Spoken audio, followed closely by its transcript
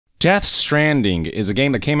Death Stranding is a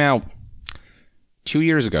game that came out 2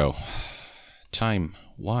 years ago. Time.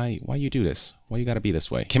 Why you do this? Why you gotta be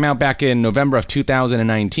this way? Came out back in November of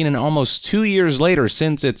 2019, and almost 2 years later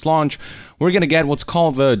since its launch, we're gonna get what's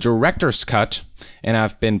called the Director's Cut, and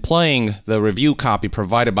I've been playing the review copy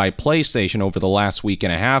provided by PlayStation over the last week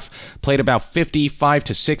and a half, played about 55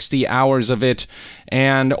 to 60 hours of it,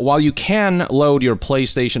 and while you can load your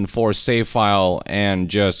PlayStation 4 save file and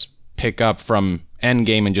just pick up from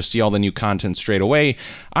endgame and just see all the new content straight away,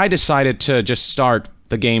 I decided to just start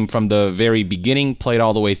the game from the very beginning, play it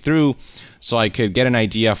all the way through, so I could get an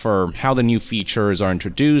idea for how the new features are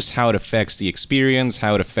introduced, how it affects the experience,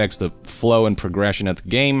 how it affects the flow and progression of the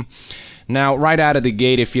game. Now, right out of the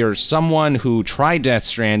gate, if you're someone who tried Death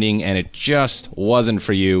Stranding and it just wasn't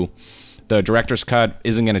for you, the Director's Cut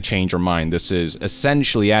isn't going to change your mind. This is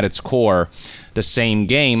essentially, at its core, the same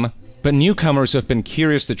game, but newcomers who have been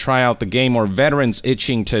curious to try out the game or veterans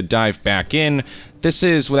itching to dive back in, this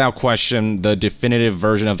is, without question, the definitive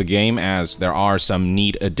version of the game, as there are some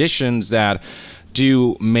neat additions that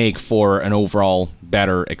do make for an overall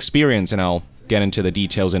better experience, and I'll get into the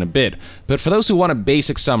details in a bit. But for those who want a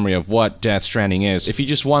basic summary of what Death Stranding is, if you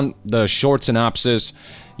just want the short synopsis,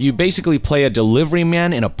 you basically play a delivery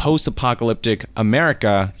man in a post-apocalyptic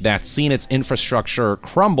America that's seen its infrastructure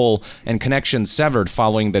crumble and connections severed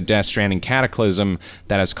following the Death Stranding cataclysm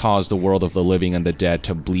that has caused the world of the living and the dead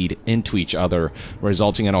to bleed into each other,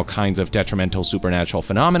 resulting in all kinds of detrimental supernatural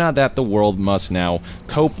phenomena that the world must now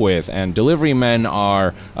cope with. And delivery men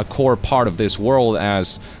are a core part of this world,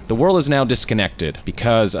 as the world is now disconnected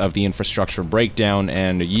because of the infrastructure breakdown,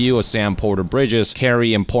 and you, as Sam Porter Bridges,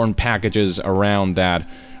 carry important packages around that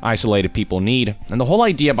isolated people need. And the whole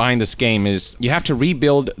idea behind this game is you have to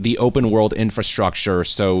rebuild the open world infrastructure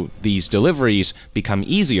so these deliveries become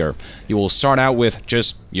easier. You will start out with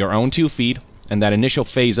just your own 2 feet, and that initial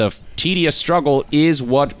phase of tedious struggle is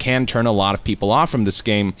what can turn a lot of people off from this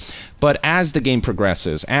game. But as the game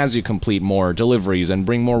progresses, as you complete more deliveries and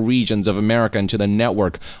bring more regions of America into the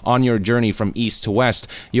network on your journey from east to west,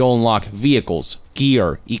 you'll unlock vehicles,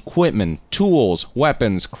 gear, equipment, tools,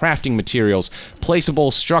 weapons, crafting materials,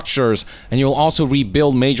 placeable structures, and you'll also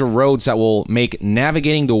rebuild major roads that will make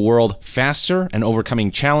navigating the world faster and overcoming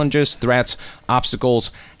challenges, threats, obstacles,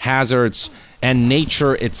 hazards, and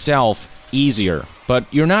nature itself easier. But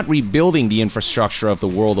you're not rebuilding the infrastructure of the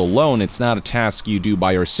world alone. It's not a task you do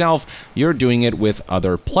by yourself. You're doing it with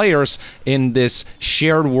other players in this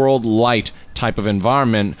shared world light type of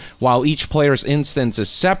environment. While each player's instance is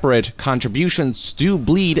separate, contributions do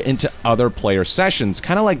bleed into other player sessions,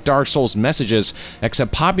 kind of like Dark Souls messages,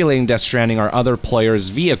 except populating Death Stranding are other players'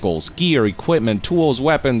 vehicles, gear, equipment, tools,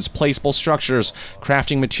 weapons, placeable structures,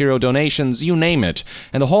 crafting material donations, you name it.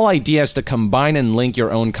 And the whole idea is to combine and link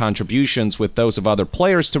your own contributions with those of other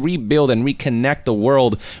players to rebuild and reconnect the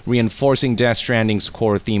world, reinforcing Death Stranding's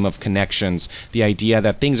core theme of connections. The idea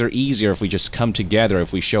that things are easier if we just come together,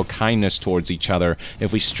 if we show kindness towards each other,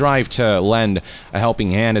 if we strive to lend a helping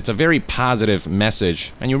hand. It's a very positive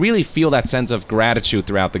message, and you really feel that sense of gratitude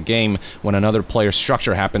throughout the game when another player's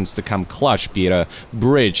structure happens to come clutch, be it a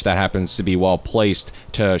bridge that happens to be well placed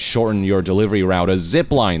to shorten your delivery route, a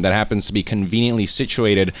zip line that happens to be conveniently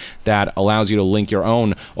situated that allows you to link your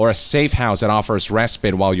own, or a safe house that offers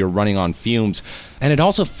respite while you're running on fumes. And it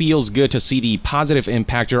also feels good to see the positive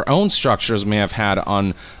impact your own structures may have had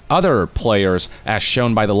on other players, as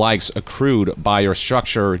shown by the likes accrued by your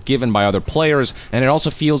structure given by other players, and it also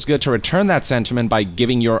feels good to return that sentiment by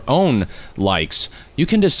giving your own likes. You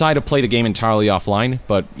can decide to play the game entirely offline,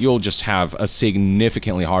 but you'll just have a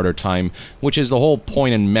significantly harder time, which is the whole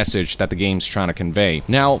point and message that the game's trying to convey.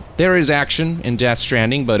 Now, there is action in Death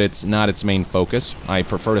Stranding, but it's not its main focus. I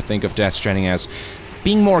prefer to think of Death Stranding as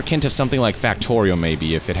being more akin to something like Factorio,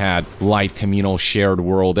 maybe, if it had light communal shared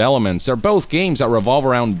world elements. They're both games that revolve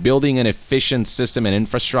around building an efficient system and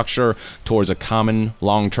infrastructure towards a common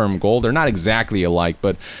long-term goal. They're not exactly alike,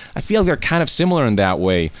 but I feel they're kind of similar in that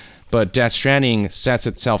way. But Death Stranding sets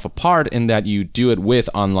itself apart in that you do it with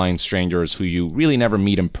online strangers who you really never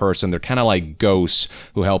meet in person. They're kind of like ghosts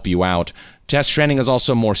who help you out. Death Stranding is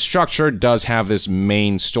also more structured, does have this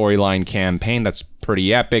main storyline campaign that's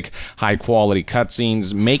pretty epic, high-quality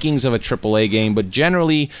cutscenes, makings of a AAA game, but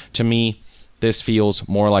generally, to me, this feels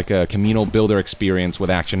more like a communal builder experience with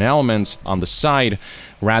action elements on the side,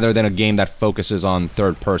 rather than a game that focuses on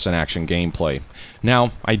third-person action gameplay.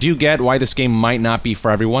 Now, I do get why this game might not be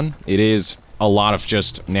for everyone. It is a lot of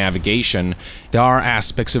just navigation. There are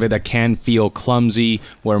aspects of it that can feel clumsy,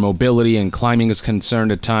 where mobility and climbing is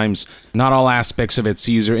concerned at times. Not all aspects of its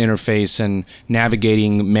user interface and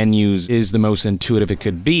navigating menus is the most intuitive it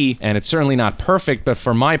could be, and it's certainly not perfect, but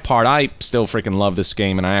for my part, I still freaking love this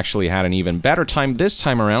game, and I actually had an even better time this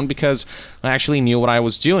time around because I actually knew what I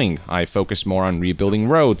was doing. I focused more on rebuilding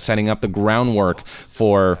roads, setting up the groundwork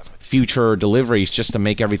for future deliveries just to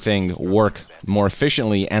make everything work more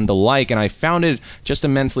efficiently and the like, and I found it just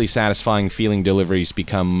immensely satisfying feeling deliveries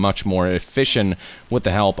become much more efficient with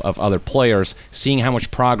the help of other players, seeing how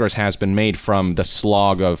much progress has been made from the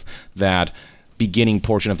slog of that beginning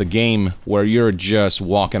portion of the game where you're just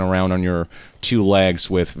walking around on your two legs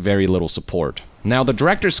with very little support. Now, the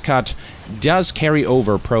director's cut does carry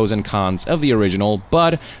over pros and cons of the original,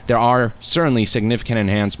 but there are certainly significant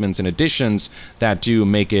enhancements and additions that do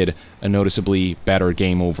make it a noticeably better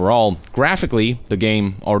game overall. Graphically, the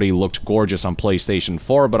game already looked gorgeous on PlayStation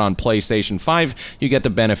 4, but on PlayStation 5, you get the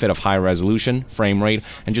benefit of high resolution, frame rate,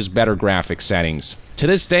 and just better graphic settings. To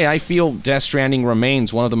this day, I feel Death Stranding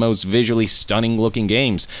remains one of the most visually stunning looking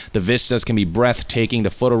games. The vistas can be breathtaking, the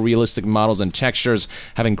photorealistic models and textures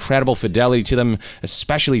have incredible fidelity to them,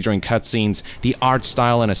 especially during cutscenes. The art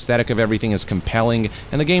style and aesthetic of everything is compelling,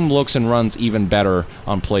 and the game looks and runs even better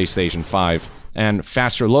on PlayStation 5. And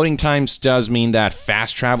faster loading times does mean that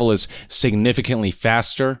fast travel is significantly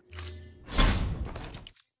faster.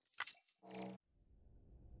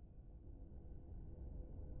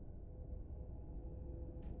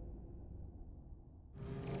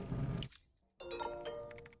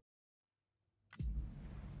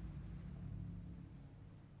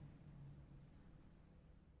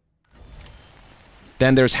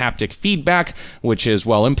 Then there's haptic feedback, which is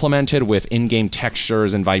well implemented with in-game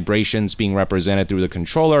textures and vibrations being represented through the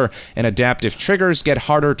controller, and adaptive triggers get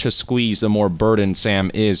harder to squeeze the more burdened Sam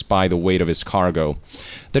is by the weight of his cargo.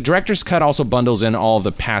 The director's cut also bundles in all of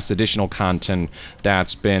the past additional content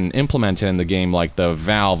that's been implemented in the game, like the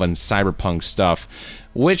Valve and Cyberpunk stuff,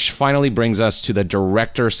 which finally brings us to the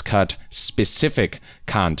director's cut specific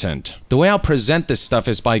content. The way I'll present this stuff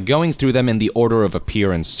is by going through them in the order of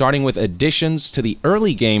appearance, starting with additions to the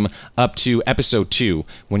early game up to Episode 2,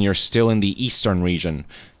 when you're still in the Eastern region.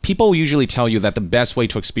 People usually tell you that the best way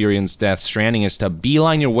to experience Death Stranding is to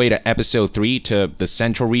beeline your way to Episode 3, to the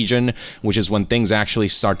Central region, which is when things actually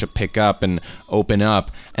start to pick up and open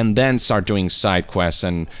up, and then start doing side quests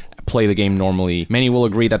and play the game normally. Many will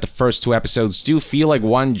agree that the first two episodes do feel like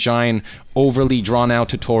one giant, overly drawn-out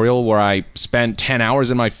tutorial where I spent 10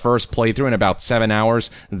 hours in my first playthrough and about 7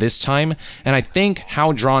 hours this time, and I think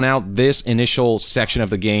how drawn-out this initial section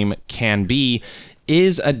of the game can be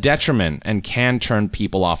is a detriment and can turn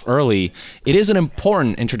people off early. It is an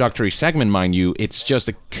important introductory segment, mind you, it's just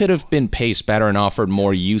it could have been paced better and offered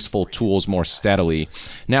more useful tools more steadily.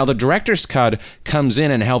 Now, the director's cut comes in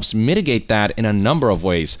and helps mitigate that in a number of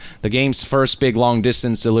ways. The game's first big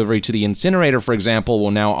long-distance delivery to the incinerator, for example,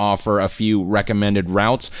 will now offer a few recommended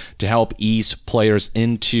routes to help ease players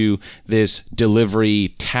into this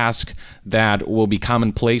delivery task that will be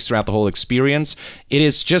commonplace throughout the whole experience. It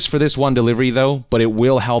is just for this one delivery though, but it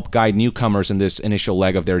will help guide newcomers in this initial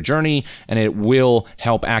leg of their journey, and it will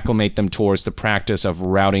help acclimate them towards the practice of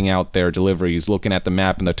routing out their deliveries, looking at the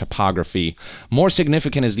map and the topography. More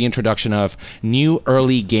significant is the introduction of new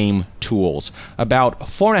early game tools. About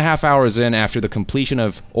 4.5 hours in after the completion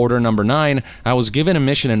of Order Number 9, I was given a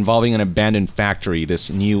mission involving an abandoned factory, this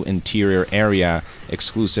new interior area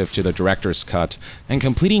exclusive to the director's cut, and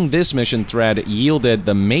completing this mission thread yielded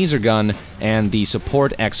the Maser Gun and the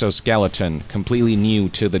support exoskeleton, completely new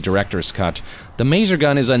to the director's cut. The Maser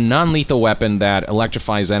Gun is a non-lethal weapon that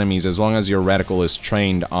electrifies enemies as long as your reticle is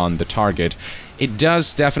trained on the target. It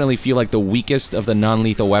does definitely feel like the weakest of the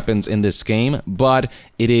non-lethal weapons in this game, but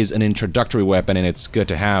it is an introductory weapon and it's good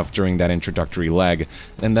to have during that introductory leg.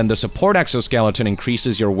 And then the support exoskeleton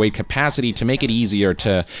increases your weight capacity to make it easier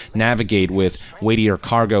to navigate with weightier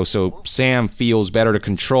cargo, so Sam feels better to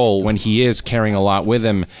control when he is carrying a lot with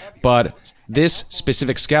him. But this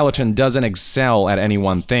specific skeleton doesn't excel at any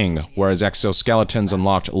one thing, whereas exoskeletons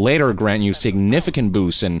unlocked later grant you significant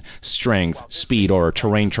boosts in strength, speed, or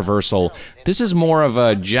terrain traversal. This is more of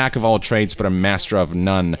a jack of all trades but a master of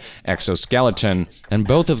none exoskeleton, and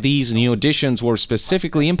both of these new additions were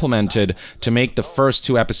specifically implemented to make the first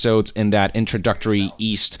two episodes in that introductory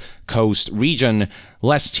East Coast region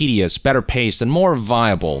less tedious, better paced, and more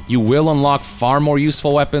viable. You will unlock far more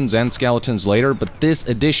useful weapons and skeletons later, but this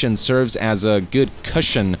addition serves as a good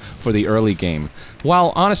cushion for the early game.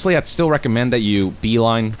 While honestly I'd still recommend that you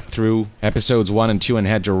beeline through episodes 1 and 2 and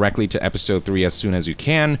head directly to episode 3 as soon as you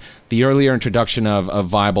can, The earlier introduction of a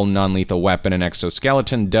viable non-lethal weapon and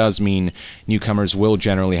exoskeleton does mean newcomers will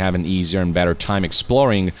generally have an easier and better time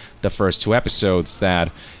exploring the first 2 episodes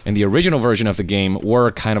that, in the original version of the game, were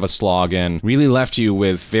kind of a slog and really left you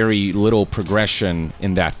with very little progression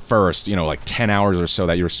in that first, like 10 hours or so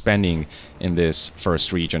that you're spending in this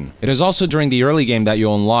first region. It is also during the early game that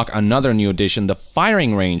you'll unlock another new addition, the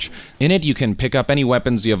firing range. In it, you can pick up any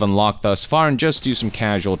weapons you have unlocked thus far and just do some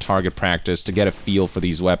casual target practice to get a feel for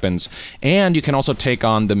these weapons. And you can also take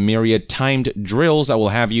on the myriad timed drills that will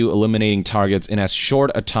have you eliminating targets in as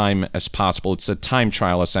short a time as possible. It's a time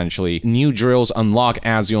trial, essentially. New drills unlock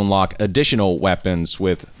as you unlock additional weapons,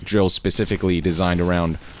 with drills specifically designed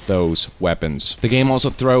around those weapons. The game also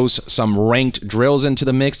throws some ranked drills into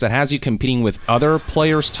the mix that has you competing with other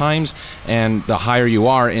players' times, and the higher you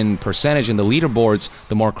are in percentage in the leaderboards,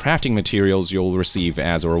 the more crafting materials you'll receive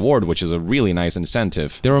as a reward, which is a really nice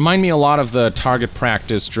incentive. They remind me a lot of the target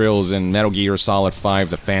practice drills in Metal Gear Solid 5: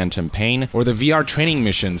 The Phantom Pain, or the VR training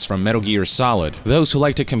missions from Metal Gear Solid. Those who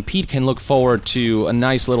like to compete can look forward to a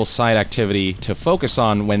nice little side activity to focus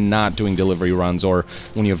on when not doing delivery runs, or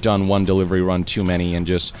when you've done one delivery run too many and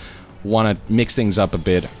just want to mix things up a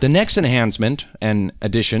bit. The next enhancement and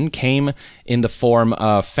addition came in the form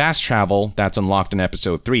of fast travel that's unlocked in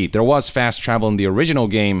Episode 3. There was fast travel in the original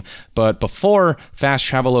game, but before, fast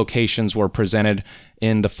travel locations were presented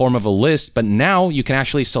in the form of a list, but now you can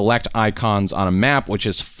actually select icons on a map, which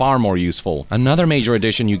is far more useful. Another major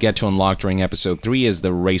addition you get to unlock during Episode 3 is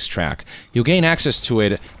the racetrack. You'll gain access to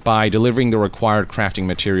it by delivering the required crafting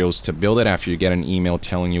materials to build it after you get an email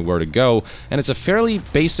telling you where to go, and it's a fairly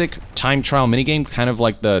basic time trial minigame, kind of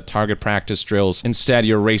like the target practice drills. Instead,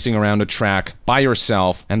 you're racing around a track by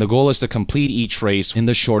yourself, and the goal is to complete each race in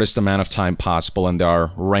the shortest amount of time possible, and there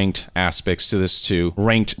are ranked aspects to this too.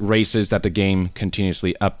 Ranked races that the game continues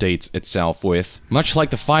updates itself with. Much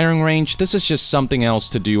like the firing range, this is just something else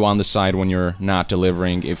to do on the side when you're not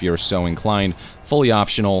delivering, if you're so inclined. Fully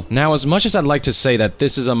optional. Now, as much as I'd like to say that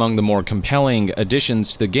this is among the more compelling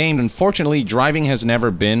additions to the game, unfortunately, driving has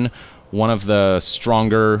never been one of the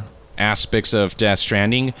stronger aspects of Death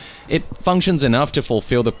Stranding. It functions enough to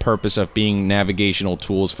fulfill the purpose of being navigational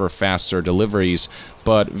tools for faster deliveries,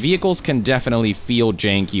 but vehicles can definitely feel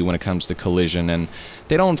janky when it comes to collision, and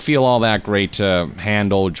they don't feel all that great to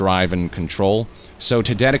handle, drive, and control. So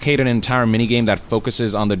to dedicate an entire minigame that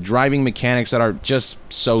focuses on the driving mechanics that are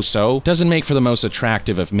just so-so doesn't make for the most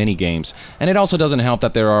attractive of minigames. And it also doesn't help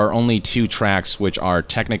that there are only 2 tracks, which are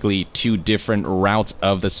technically 2 different routes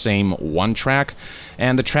of the same one track.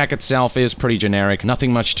 And the track itself is pretty generic,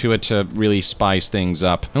 nothing much to it to really spice things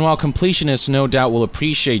up. And while completionists no doubt will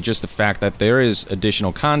appreciate just the fact that there is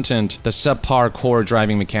additional content, the subpar core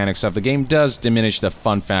driving mechanics of the game does diminish the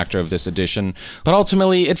fun factor of this addition. But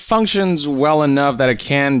ultimately, it functions well enough that it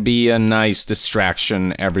can be a nice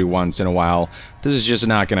distraction every once in a while. This is just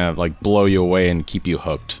not gonna, blow you away and keep you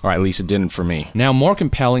hooked. Or at least it didn't for me. Now, more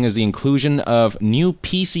compelling is the inclusion of new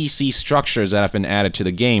PCC structures that have been added to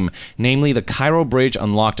the game, namely the Cairo Bridge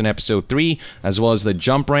unlocked in Episode 3, as well as the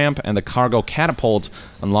jump ramp and the cargo catapult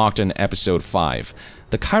unlocked in Episode 5.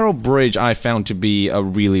 The Cairo Bridge I found to be a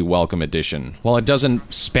really welcome addition. While it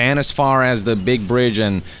doesn't span as far as the big bridge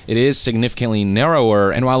and it is significantly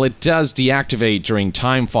narrower, and while it does deactivate during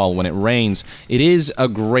timefall when it rains, it is a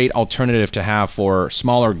great alternative to have for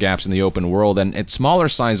smaller gaps in the open world, and its smaller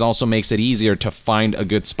size also makes it easier to find a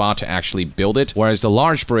good spot to actually build it, whereas the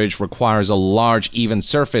large bridge requires a large even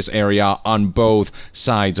surface area on both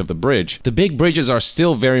sides of the bridge. The big bridges are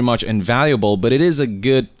still very much invaluable, but it is a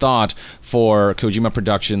good thought for Kojima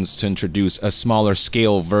Productions to introduce a smaller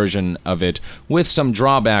scale version of it with some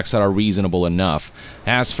drawbacks that are reasonable enough.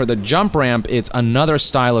 As for the jump ramp, it's another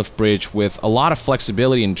style of bridge with a lot of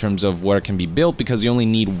flexibility in terms of where it can be built because you only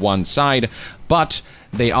need one side, but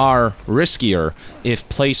they are riskier. If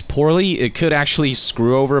placed poorly, it could actually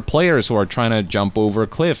screw over players who are trying to jump over a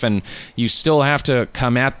cliff, and you still have to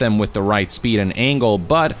come at them with the right speed and angle,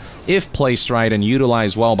 but if placed right and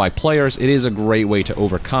utilized well by players, it is a great way to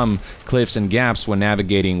overcome cliffs and gaps when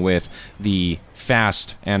navigating with the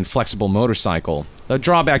fast and flexible motorcycle. The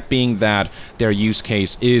drawback being that their use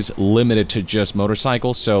case is limited to just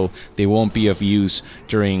motorcycles, so they won't be of use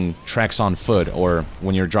during treks on foot or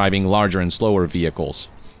when you're driving larger and slower vehicles.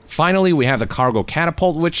 Finally, we have the cargo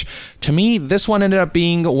catapult, which, to me, this one ended up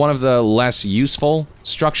being one of the less useful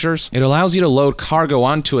structures. It allows you to load cargo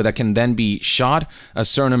onto it that can then be shot a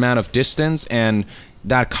certain amount of distance, and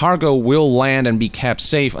that cargo will land and be kept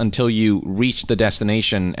safe until you reach the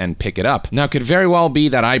destination and pick it up. Now, it could very well be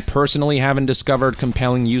that I personally haven't discovered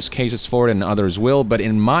compelling use cases for it and others will, but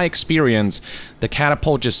in my experience, the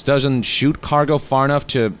catapult just doesn't shoot cargo far enough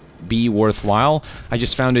to be worthwhile. I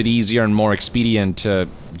just found it easier and more expedient to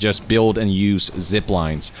just build and use zip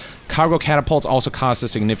lines. Cargo catapults also cost a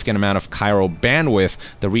significant amount of Cairo bandwidth,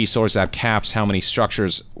 the resource that caps how many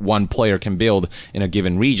structures one player can build in a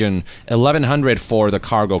given region. 1100 for the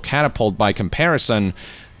cargo catapult. By comparison,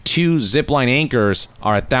 2 zipline anchors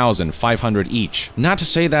are 1,500 each. Not to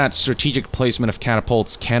say that strategic placement of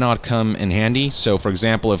catapults cannot come in handy. So, for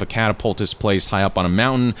example, if a catapult is placed high up on a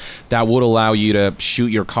mountain, that would allow you to shoot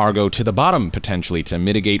your cargo to the bottom, potentially, to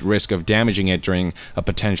mitigate risk of damaging it during a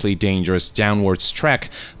potentially dangerous downwards trek.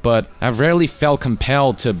 But I've rarely felt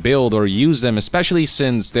compelled to build or use them, especially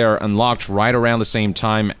since they're unlocked right around the same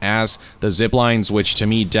time as the ziplines, which to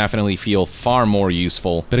me definitely feel far more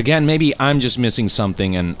useful. But again, maybe I'm just missing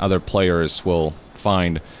something and other players will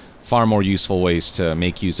find far more useful ways to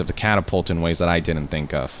make use of the catapult in ways that I didn't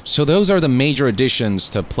think of. So those are the major additions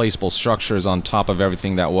to placeable structures on top of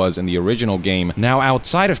everything that was in the original game. Now,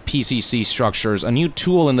 outside of PCC structures, a new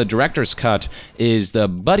tool in the director's cut is the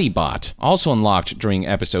Buddy Bot, also unlocked during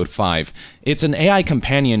episode 5. It's an AI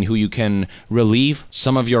companion who you can relieve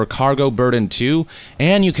some of your cargo burden to,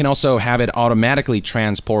 and you can also have it automatically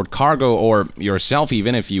transport cargo, or yourself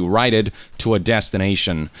even if you ride it, to a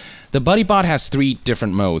destination. The Buddy Bot has 3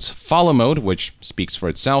 different modes. Follow mode, which speaks for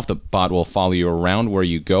itself. The bot will follow you around where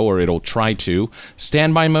you go, or it'll try to.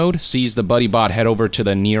 Standby mode sees the Buddy Bot head over to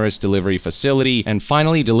the nearest delivery facility. And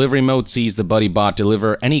finally, delivery mode sees the Buddy Bot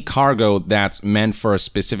deliver any cargo that's meant for a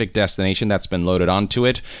specific destination that's been loaded onto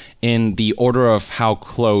it in the order of how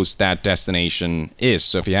close that destination is.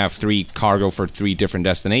 So if you have 3 cargo for 3 different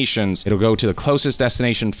destinations, it'll go to the closest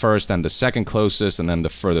destination first, then the second closest, and then the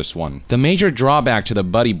furthest one. The major drawback to the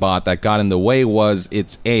Buddy Bot that got in the way was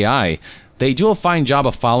its AI. They do a fine job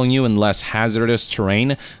of following you in less hazardous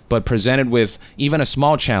terrain, but presented with even a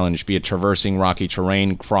small challenge, be it traversing rocky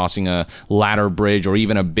terrain, crossing a ladder bridge, or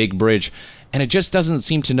even a big bridge, and it just doesn't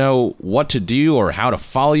seem to know what to do or how to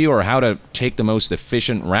follow you or how to take the most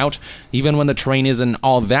efficient route. Even when the terrain isn't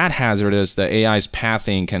all that hazardous, the AI's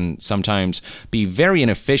pathing can sometimes be very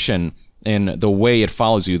inefficient in the way it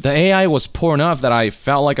follows you. The AI was poor enough that I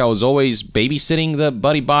felt like I was always babysitting the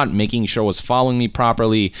Buddy Bot, making sure it was following me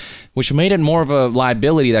properly, which made it more of a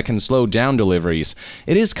liability that can slow down deliveries.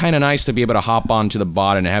 It is kind of nice to be able to hop onto the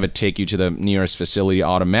bot and have it take you to the nearest facility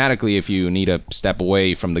automatically if you need to step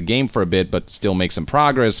away from the game for a bit but still make some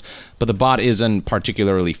progress, but the bot isn't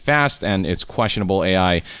particularly fast, and its questionable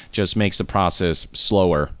AI just makes the process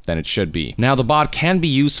slower than it should be. Now, the bot can be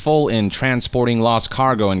useful in transporting lost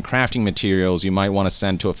cargo and crafting materials you might want to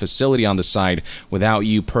send to a facility on the side without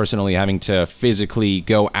you personally having to physically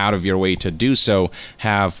go out of your way to do so.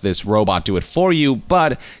 Have this robot do it for you,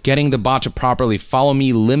 but getting the bot to properly follow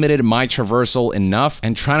me limited my traversal enough,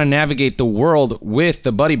 and trying to navigate the world with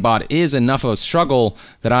the Buddy Bot is enough of a struggle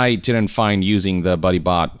that I didn't find using the Buddy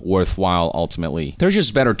Bot worthwhile ultimately. There's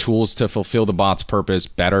just better tools to fulfill the bot's purpose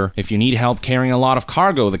better. If you need help carrying a lot of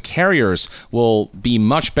cargo, the carriers will be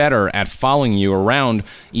much better at following you around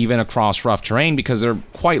even across rough terrain because they're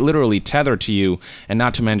quite literally tethered to you, and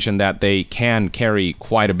not to mention that they can carry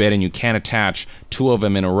quite a bit and you can attach 2 of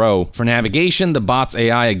them in a row. For navigation, the bot's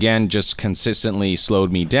AI again just consistently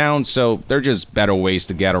slowed me down, so they're just better ways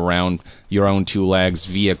to get around your own 2 legs,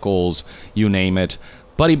 vehicles, you name it.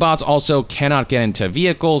 Buddy Bots also cannot get into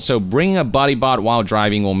vehicles, so bringing a Buddy Bot while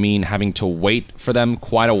driving will mean having to wait for them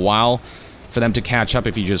quite a while for them to catch up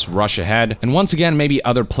if you just rush ahead. And once again, maybe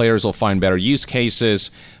other players will find better use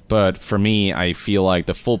cases, but for me, I feel like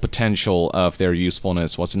the full potential of their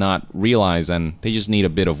usefulness was not realized and they just need a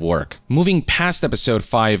bit of work. Moving past episode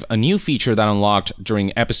 5, a new feature that unlocked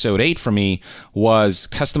during episode 8 for me was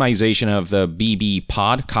customization of the BB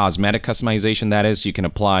pod, cosmetic customization that is. You can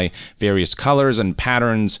apply various colors and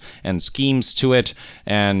patterns and schemes to it,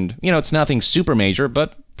 and you know, it's nothing super major,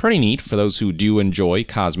 but pretty neat for those who do enjoy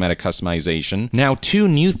cosmetic customization. Now, 2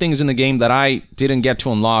 new things in the game that I didn't get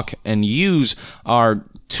to unlock and use are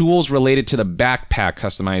tools related to the backpack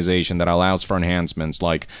customization that allows for enhancements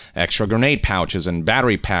like extra grenade pouches and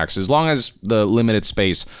battery packs, as long as the limited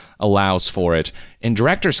space allows for it. In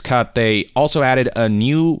Director's Cut, they also added a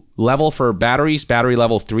new level for batteries, battery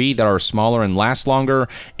level 3, that are smaller and last longer,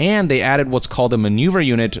 and they added what's called a maneuver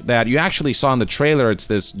unit that you actually saw in the trailer. It's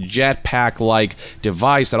this jetpack-like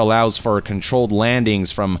device that allows for controlled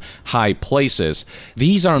landings from high places.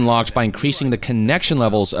 These are unlocked by increasing the connection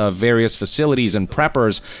levels of various facilities and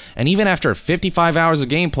preppers, and even after 55 hours of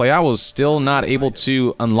gameplay, I was still not able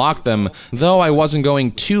to unlock them, though I wasn't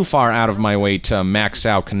going too far out of my way to max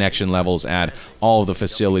out connection connection levels at all of the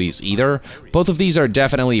facilities either. Both of these are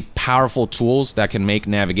definitely powerful tools that can make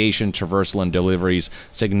navigation, traversal, and deliveries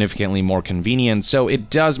significantly more convenient, so it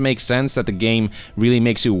does make sense that the game really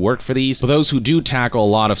makes you work for these. For those who do tackle a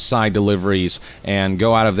lot of side deliveries and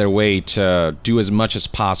go out of their way to do as much as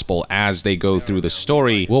possible as they go through the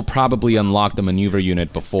story, will probably unlock the maneuver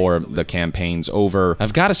unit before the campaign's over.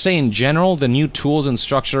 I've got to say, in general, the new tools and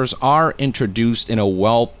structures are introduced in a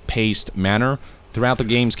well-paced manner. Throughout the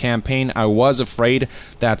game's campaign, I was afraid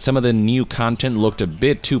that some of the new content looked a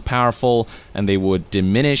bit too powerful and they would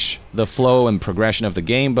diminish the flow and progression of the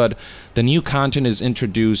game, but the new content is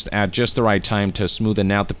introduced at just the right time to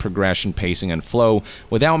smoothen out the progression, pacing, and flow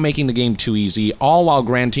without making the game too easy, all while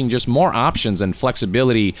granting just more options and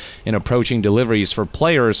flexibility in approaching deliveries for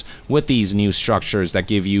players with these new structures that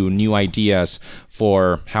give you new ideas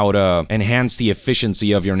for how to enhance the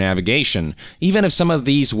efficiency of your navigation. Even if some of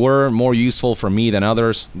these were more useful for me than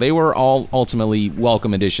others, they were all ultimately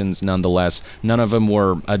welcome additions nonetheless. None of them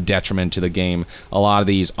were a detriment to the game. A lot of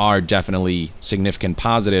these are definitely significant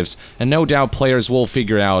positives, and no doubt players will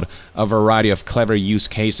figure out a variety of clever use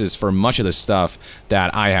cases for much of the stuff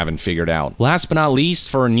that I haven't figured out. Last but not least,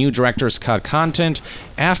 for new Director's Cut content,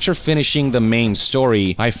 after finishing the main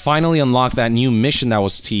story, I finally unlocked that new mission that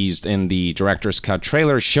was teased in the Director's Cut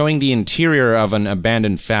trailer, showing the interior of an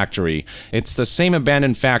abandoned factory. It's the same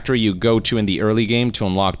abandoned factory you go to in the early game to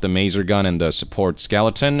unlock the maser gun and the support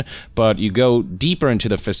skeleton, but you go deeper into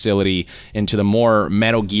the facility, into the more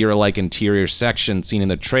Metal Gear-like interior section seen in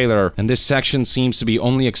the trailer, and this section seems to be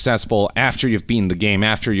only accessible after you've beaten the game,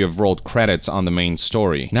 after you've rolled credits on the main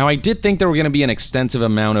story. Now, I did think there were going to be an extensive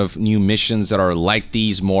amount of new missions that are like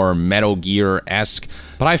these, more Metal Gear-esque,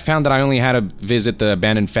 but I found that I only had to visit the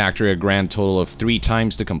abandoned factory a grand total of 3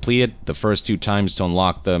 times to complete it. The first 2 times to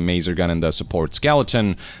unlock the maser gun and the support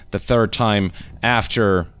skeleton, the 3rd time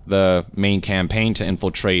after the main campaign to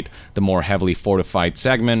infiltrate the more heavily fortified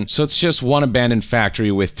segment. So it's just one abandoned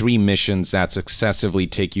factory with 3 missions that successively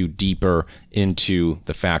take you deeper into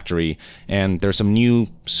the factory. And there's some new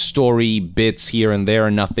story bits here and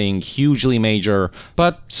there, nothing hugely major,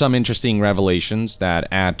 but some interesting revelations that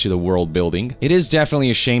add to the world building. It is definitely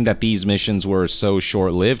a shame that these missions were so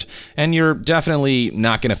short-lived, and you're definitely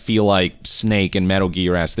not going to feel like Snake in Metal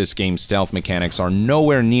Gear, as this game's stealth mechanics are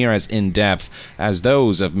nowhere near as in-depth as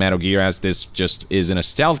those of Metal Gear, as this just isn't a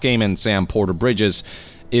stealth game and Sam Porter Bridges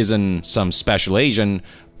isn't some special agent,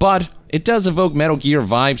 but it does evoke Metal Gear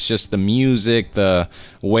vibes, just the music, the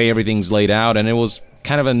way everything's laid out, and it was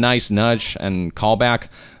kind of a nice nudge and callback,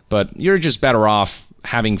 but you're just better off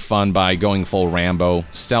having fun by going full Rambo.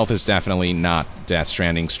 Stealth is definitely not Death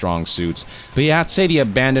Stranding's strong suits. But yeah, I'd say the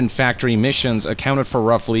abandoned factory missions accounted for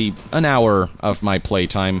roughly an hour of my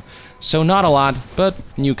playtime. So not a lot, but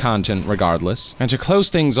new content regardless. And to close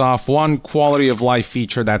things off, one quality of life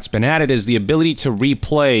feature that's been added is the ability to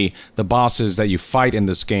replay the bosses that you fight in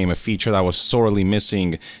this game, a feature that was sorely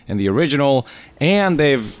missing in the original. And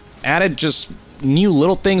they've added just new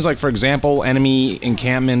little things, like for example, enemy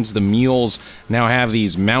encampments, the mules now have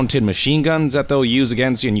these mounted machine guns that they'll use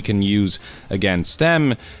against you, and you can use against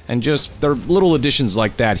them, and just there are little additions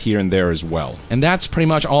like that here and there as well. And that's pretty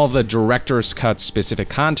much all of the Director's Cut specific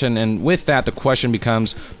content, and with that the question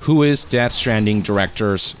becomes, who is Death Stranding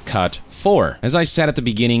Director's Cut for? As I said at the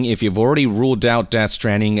beginning, if you've already ruled out Death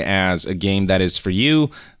Stranding as a game that is for you,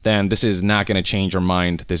 then this is not going to change your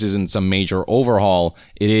mind. This isn't some major overhaul.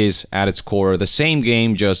 It is, at its core, the same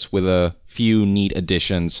game, just with a few neat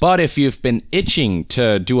additions. But if you've been itching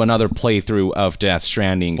to do another playthrough of Death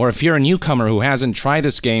Stranding, or if you're a newcomer who hasn't tried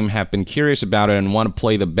this game, have been curious about it, and want to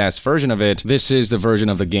play the best version of it, this is the version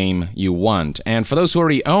of the game you want. And for those who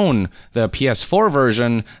already own the PS4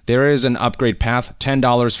 version, there is an upgrade path,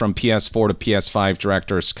 $10 from PS4 to PS5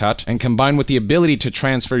 Director's Cut, and combined with the ability to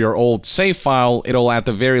transfer your old save file, it'll at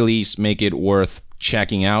the very least make it worth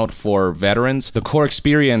checking out for veterans. The core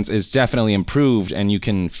experience is definitely improved, and you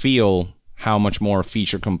can feel how much more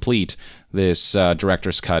feature complete this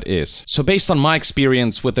Director's Cut is. So based on my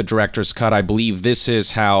experience with the Director's Cut, I believe this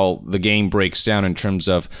is how the game breaks down in terms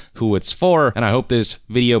of who it's for, and I hope this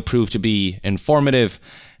video proved to be informative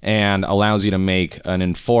and allows you to make an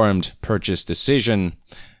informed purchase decision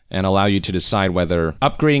and allow you to decide whether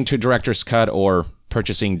upgrading to Director's Cut or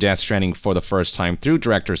purchasing Death Stranding for the first time through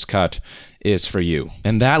Director's Cut is for you.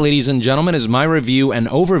 And that, ladies and gentlemen, is my review and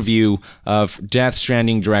overview of Death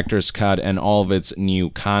Stranding Director's Cut and all of its new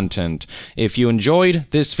content. If you enjoyed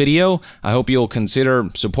this video, I hope you'll consider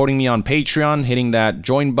supporting me on Patreon, hitting that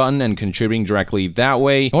join button and contributing directly that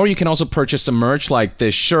way. Or you can also purchase some merch like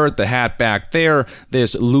this shirt, the hat back there,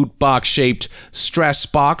 this loot box shaped stress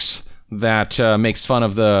box that makes fun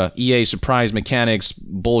of the EA surprise mechanics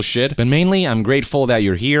bullshit. But mainly, I'm grateful that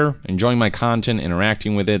you're here, enjoying my content,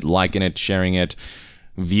 interacting with it, liking it, sharing it,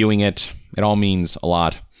 viewing it. It all means a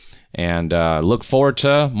lot. And look forward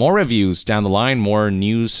to more reviews down the line, more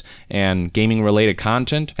news and gaming-related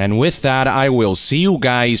content. And with that, I will see you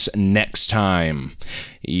guys next time.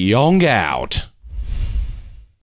 Young out.